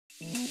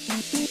My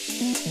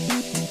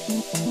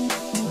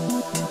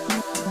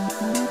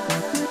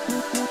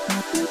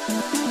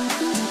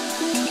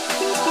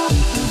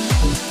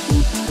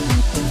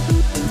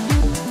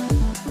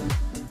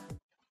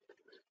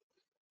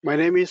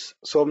name is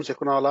Som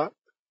Sekunala.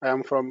 I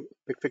am from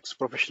BigFix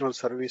Professional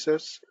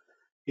Services.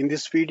 In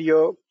this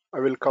video,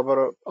 I will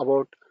cover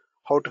about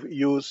how to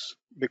use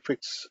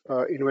BigFix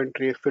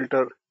inventory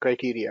filter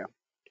criteria.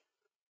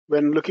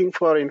 When looking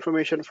for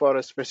information for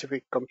a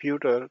specific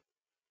computer,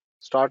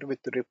 start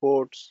with the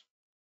reports,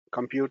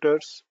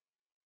 computers,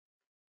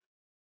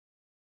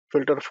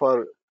 filter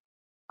for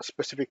a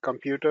specific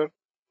computer.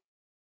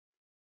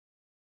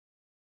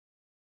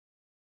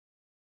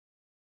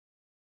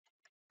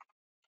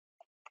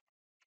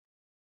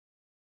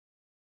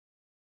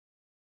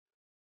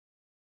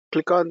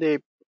 Click on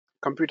the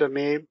computer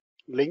name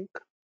link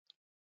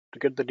to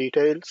get the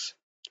details.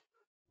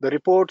 The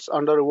reports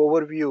under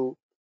overview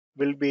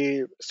will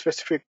be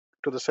specific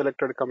to the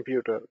selected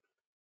computer.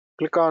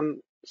 Click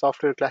on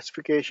software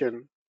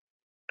classification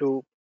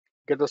to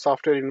get the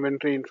software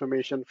inventory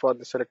information for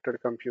the selected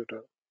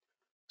computer.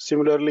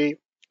 Similarly,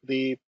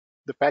 the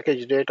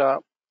package data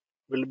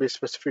will be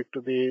specific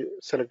to the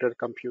selected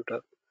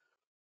computer.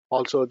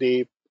 Also,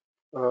 the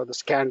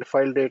scanned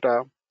file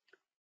data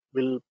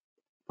will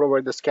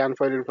provide the scan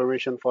file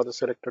information for the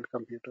selected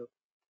computer.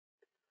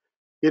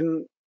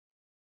 In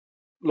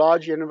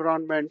large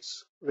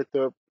environments with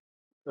a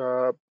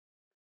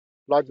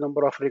large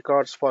number of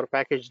records for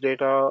package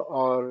data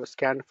or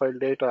scanned file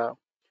data,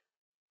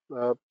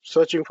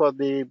 searching for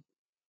the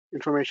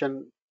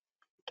information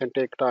can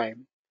take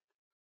time.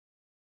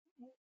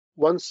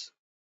 Once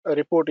a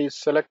report is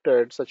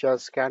selected, such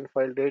as scan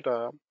file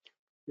data,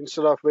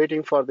 instead of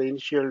waiting for the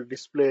initial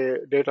display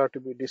data to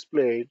be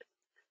displayed,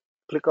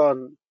 click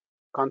on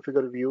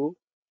Configure View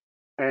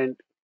and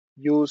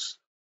use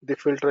the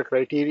filter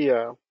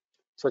criteria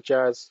such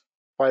as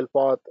file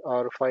path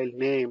or file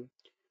name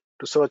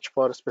to search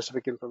for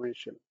specific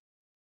information.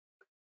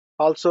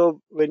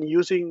 Also, when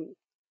using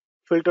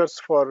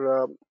filters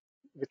for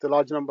with a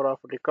large number of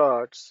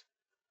records,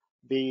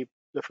 the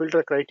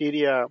filter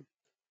criteria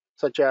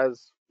such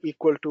as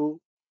equal to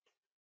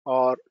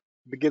or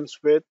begins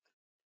with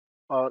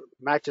or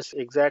matches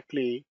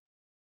exactly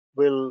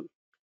will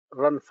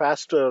run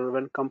faster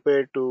when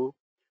compared to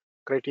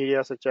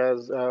criteria such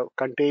as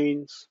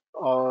contains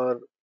or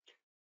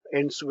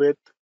ends with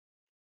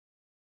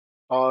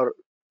or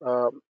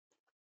uh,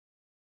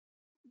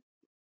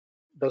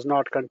 does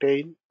not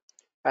contain,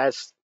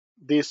 as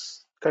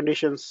these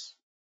conditions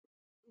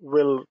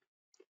will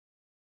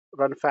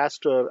run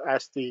faster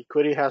as the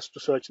query has to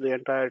search the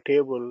entire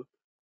table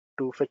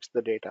to fetch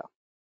the data.